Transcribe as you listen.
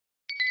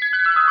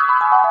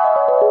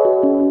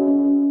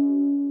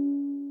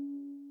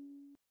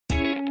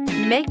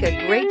Make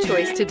a great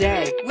choice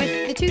today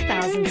with the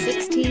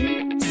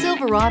 2016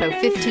 Silverado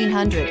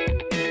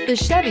 1500. The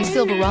Chevy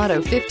Silverado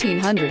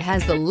 1500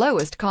 has the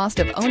lowest cost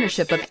of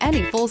ownership of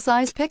any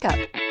full-size pickup.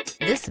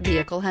 This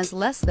vehicle has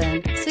less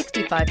than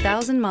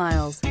 65,000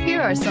 miles.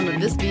 Here are some of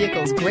this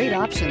vehicle's great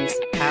options: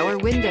 power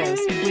windows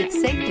with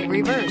safety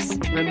reverse,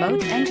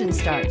 remote engine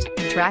start,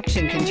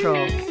 traction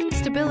control,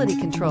 stability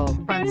control,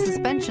 front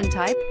suspension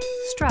type,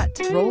 strut,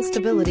 roll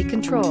stability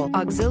control,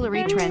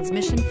 auxiliary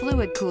transmission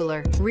fluid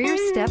cooler, rear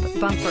step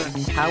bumper,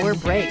 power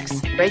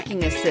brakes,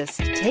 braking assist.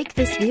 Take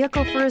this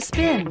vehicle for a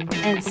spin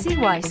and see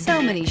why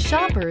so many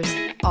shoppers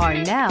are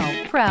now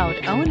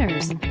proud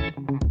owners.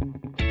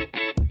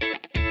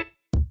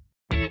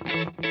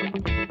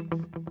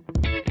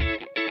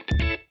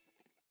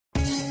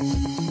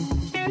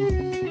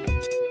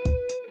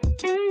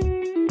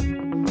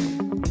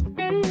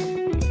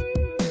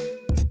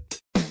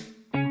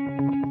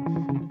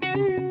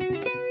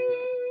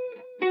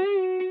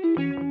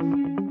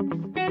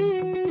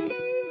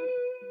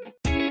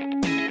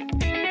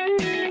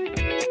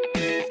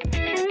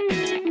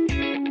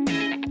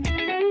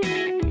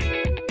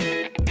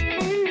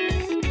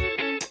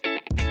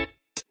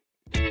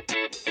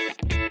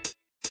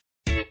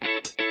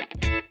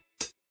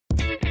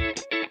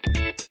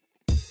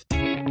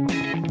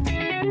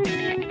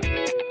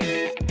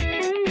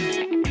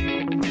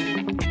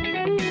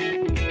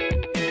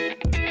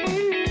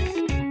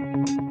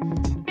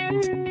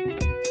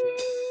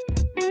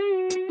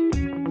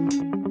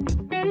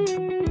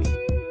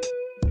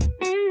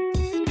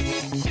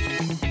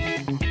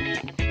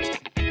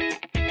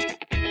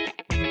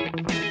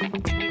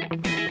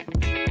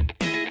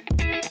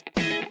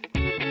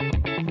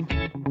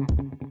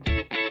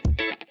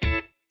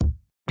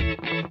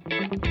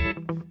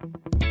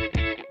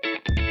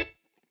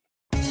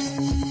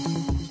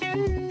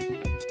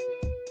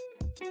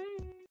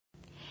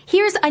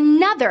 Here's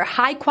another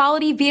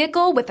high-quality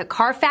vehicle with a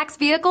Carfax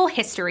Vehicle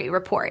History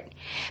Report.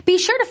 Be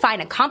sure to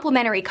find a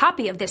complimentary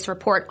copy of this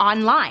report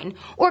online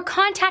or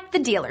contact the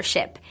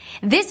dealership.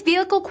 This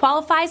vehicle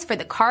qualifies for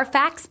the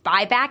Carfax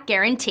Buyback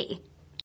Guarantee.